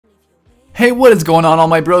Hey, what is going on, all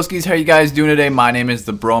my broskies? How are you guys doing today? My name is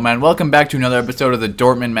the Broman. Welcome back to another episode of the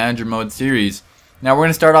Dortmund Manager Mode series. Now, we're going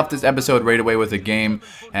to start off this episode right away with a game,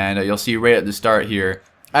 and you'll see right at the start here,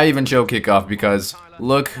 I even show kickoff because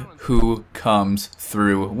look who comes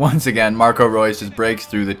through. Once again, Reus just breaks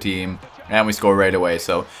through the team, and we score right away.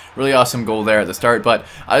 So, really awesome goal there at the start. But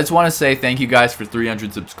I just want to say thank you guys for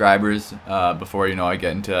 300 subscribers before, I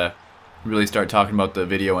get into really start talking about the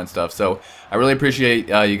video and stuff. So I really appreciate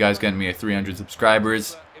you guys getting me 300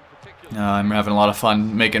 subscribers. I'm having a lot of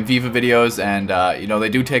fun making FIFA videos, and they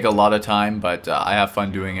do take a lot of time, but I have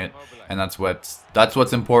fun doing it, and that's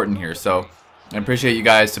what's important here. So I appreciate you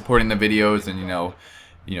guys supporting the videos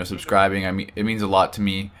and subscribing. I mean, it means a lot to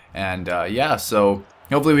me, and yeah, so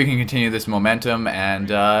hopefully we can continue this momentum and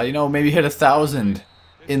maybe hit 1,000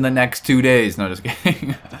 in the next 2 days. No, just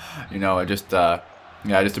kidding.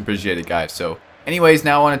 I just appreciate it, guys. So anyways,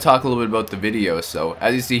 now I want to talk a little bit about the video. So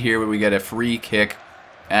as you see here, we get a free kick,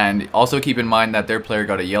 and also keep in mind that their player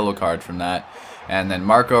got a yellow card from that. And then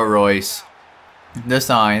Reus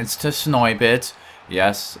decides to snipe it.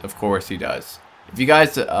 Yes, of course he does. If you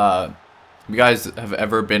guys have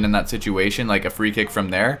ever been in that situation, like a free kick from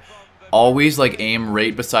there, always aim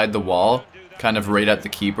right beside the wall, kind of right at the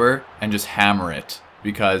keeper, and just hammer it,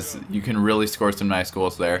 because you can really score some nice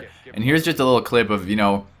goals there. And here's just a little clip of,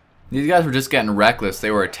 these guys were just getting reckless. They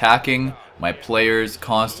were attacking my players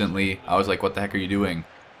constantly. I was like, what the heck are you doing?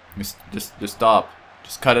 Just stop.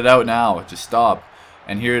 Just cut it out now. Just stop.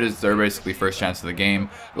 And here it is, their basically first chance of the game.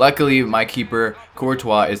 Luckily, my keeper,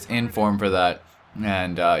 Courtois, is in form for that.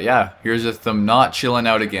 And yeah, here's just them not chilling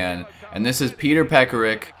out again. And this is Peter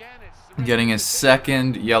Pekarik getting his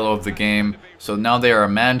second yellow of the game. So now they are a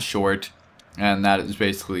man short. And that is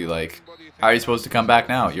basically like, how are you supposed to come back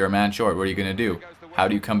now? You're a man short. What are you going to do? How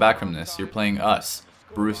do you come back from this? You're playing us,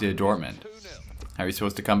 Borussia Dortmund. How are you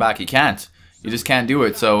supposed to come back? You can't. You just can't do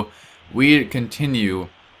it. So we continue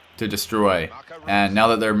to destroy. And now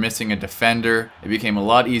that they're missing a defender, it became a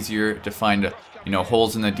lot easier to find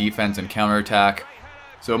holes in the defense and counterattack.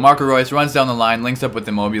 So Reus runs down the line, links up with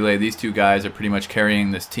Immobile. These two guys are pretty much carrying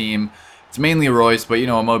this team. It's mainly Reus, but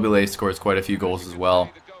Immobile scores quite a few goals as well.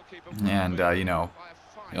 And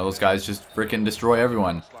those guys just freaking destroy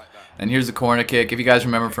everyone. And here's the corner kick. If you guys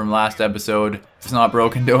remember from last episode, if it's not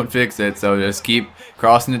broken, don't fix it. So just keep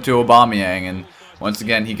crossing it to Aubameyang, and once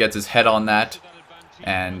again he gets his head on that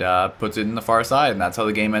and puts it in the far side, and that's how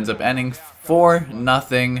the game ends up ending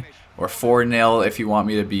 4-0 or 4-0 if you want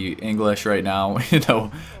me to be English right now.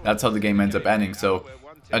 That's how the game ends up ending. So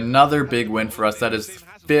another big win for us. That is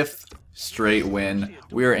 5th straight win.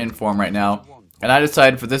 We are in form right now. And I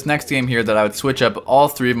decided for this next game here that I would switch up all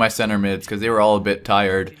 3 of my center mids because they were all a bit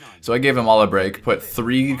tired. So I gave them all a break, put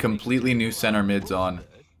 3 completely new center mids on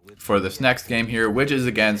for this next game here, which is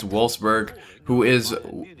against Wolfsburg, who is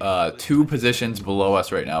 2 positions below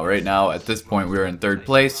us right now. Right now, at this point, we are in 3rd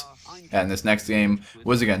place, and this next game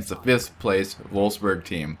was against the 5th place Wolfsburg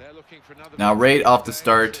team. Now, right off the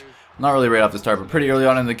start, not really right off the start, but pretty early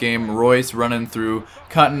on in the game, Reus running through,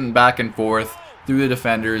 cutting back and forth through the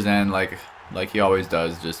defenders, and like he always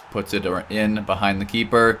does, just puts it in behind the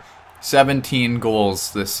keeper. 17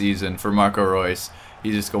 goals this season for Reus.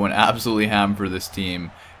 He's just going absolutely ham for this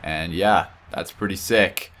team. And yeah, that's pretty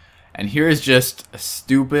sick. And here's just a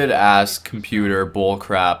stupid ass computer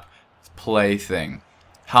bullcrap play thing.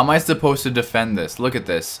 How am I supposed to defend this? Look at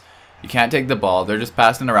this. You can't take the ball. They're just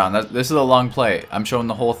passing around. This is a long play. I'm showing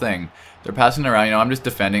the whole thing. They're passing around. I'm just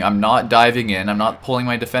defending. I'm not diving in. I'm not pulling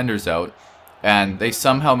my defenders out. And they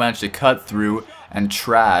somehow managed to cut through and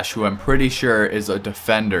trash, who I'm pretty sure is a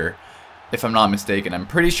defender, if I'm not mistaken. I'm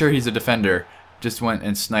pretty sure he's a defender. Just went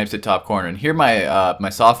and snipes it top corner. And here my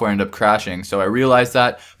software ended up crashing. So I realized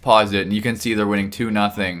that, paused it, and you can see they're winning 2-0.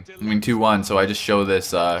 I mean 2-1. So I just show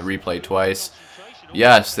this replay twice.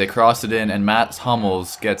 Yes, they crossed it in, and Mats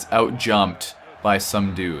Hummels gets out-jumped by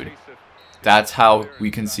some dude. That's how we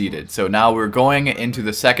conceded. So now we're going into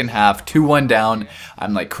the second half, 2-1 down.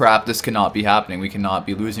 I'm like, crap, this cannot be happening. We cannot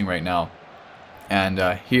be losing right now. And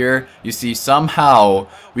here you see somehow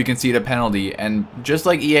we concede a penalty. And just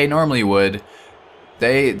like EA normally would,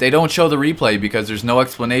 they don't show the replay because there's no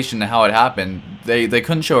explanation to how it happened. They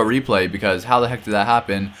couldn't show a replay because how the heck did that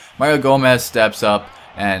happen? Mario Gomez steps up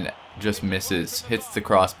and just misses, hits the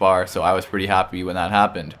crossbar. So I was pretty happy when that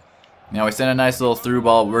happened. Now we send a nice little through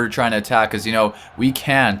ball. We're trying to attack because we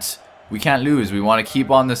can't we can't lose. We want to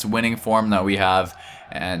keep on this winning form that we have,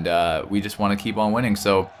 and we just want to keep on winning.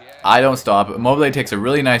 So I don't stop. Immobile takes a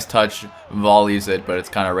really nice touch, volleys it, but it's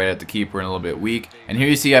kind of right at the keeper and a little bit weak. And here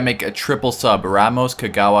you see I make a triple sub. Ramos,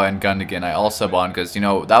 Kagawa, and Gundogan I all sub on because, you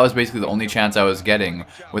know, that was basically the only chance I was getting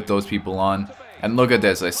with those people on. And look at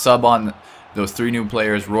this. I sub on those 3 new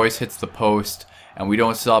players. Reus hits the post. And we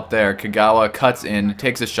don't stop there. Kagawa cuts in,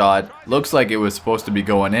 takes a shot. Looks like it was supposed to be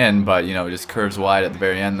going in, but, you know, just curves wide at the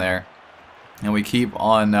very end there. And we kept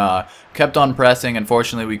on pressing.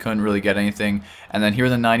 Unfortunately, we couldn't really get anything. And then here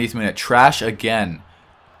in the 90th minute, trash again.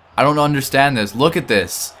 I don't understand this. Look at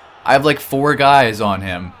this. I have like 4 guys on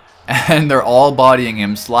him. And they're all bodying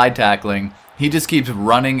him, slide tackling. He just keeps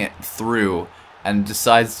running it through and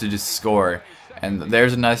decides to just score. And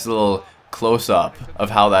there's a nice little close-up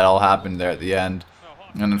of how that all happened there at the end.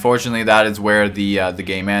 And unfortunately, that is where the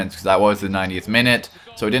game ends, because that was the 90th minute.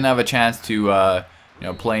 So we didn't have a chance to you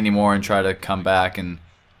know, play anymore and try to come back, and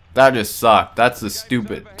that just sucked. That's the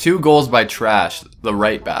stupid 2 goals by Trash, the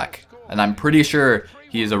right back, and I'm pretty sure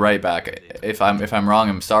he is a right back. If I'm wrong,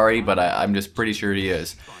 I'm sorry, but I'm just pretty sure he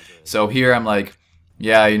is. So here I'm like,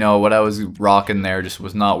 yeah, you know what I was rocking there just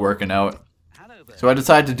was not working out. So I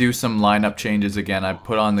decided to do some lineup changes again. I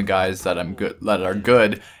put on the guys that are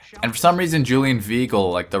good, and for some reason Julian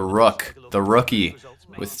Weigl, like the rookie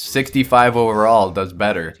with 65 overall, does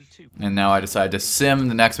better. And now I decided to sim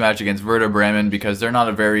the next match against Werder Bremen because they're not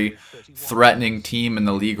a very threatening team in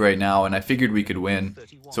the league right now, and I figured we could win.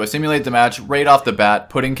 So I simulate the match right off the bat.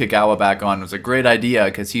 Putting Kagawa back on was a great idea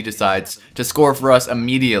because he decides to score for us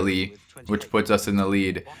immediately, which puts us in the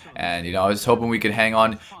lead. And, you know, I was hoping we could hang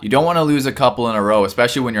on. You don't want to lose a couple in a row,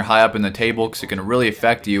 especially when you're high up in the table, because it can really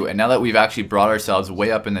affect you. And now that we've actually brought ourselves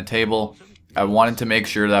way up in the table, I wanted to make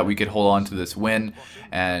sure that we could hold on to this win.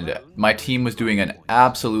 And my team was doing an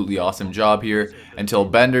absolutely awesome job here until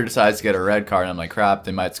Bender decides to get a red card. And I'm like, crap,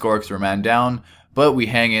 they might score because we're man down. But we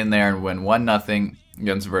hang in there and win 1-0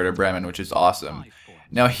 against Werder Bremen, which is awesome.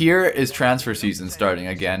 Now here is transfer season starting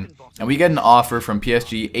again, and we get an offer from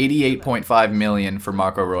PSG, 88.5 million for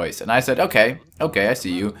Marco Reus. And I said, okay, I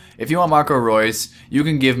see you. If you want Marco Reus, you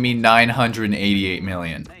can give me 988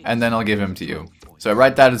 million, and then I'll give him to you. So I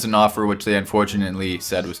write that as an offer, which they unfortunately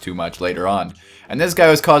said was too much later on. And this guy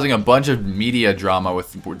was causing a bunch of media drama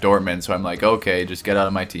with Dortmund, so I'm like, okay, just get out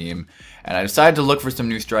of my team. And I decided to look for some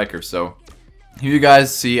new strikers. So here you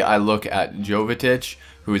guys see I look at Jovetic,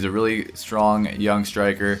 who is a really strong young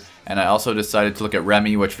striker, and I also decided to look at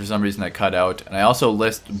Remy, which for some reason I cut out, and I also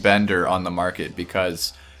list Bender on the market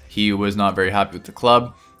because he was not very happy with the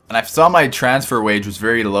club, and I saw my transfer wage was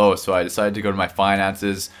very low, so I decided to go to my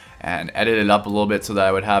finances and edit it up a little bit so that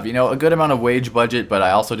I would have, you know, a good amount of wage budget, but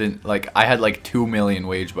I also didn't, like, I had like 2 million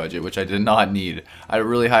wage budget, which I did not need. I had a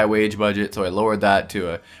really high wage budget, so I lowered that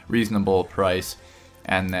to a reasonable price.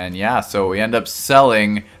 And then, yeah, so we end up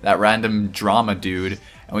selling that random drama dude,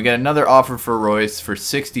 and we get another offer for Reus for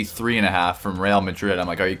 63.5 from Real Madrid. I'm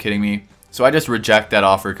like, are you kidding me? So I just reject that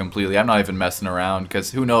offer completely. I'm not even messing around,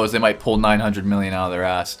 because who knows, they might pull 900 million out of their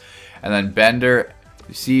ass. And then Bender,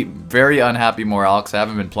 you see, very unhappy morale because I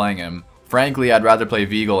haven't been playing him. Frankly, I'd rather play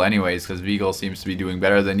Weigl anyways, because Weigl seems to be doing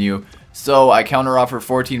better than you. So I counteroffer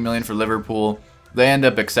 14 million for Liverpool. They end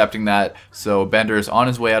up accepting that, so Bender is on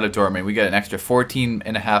his way out of Dortmund. We get an extra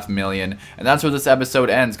 14.5 million, and that's where this episode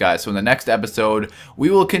ends, guys. So in the next episode, we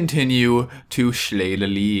will continue to slay the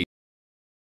league.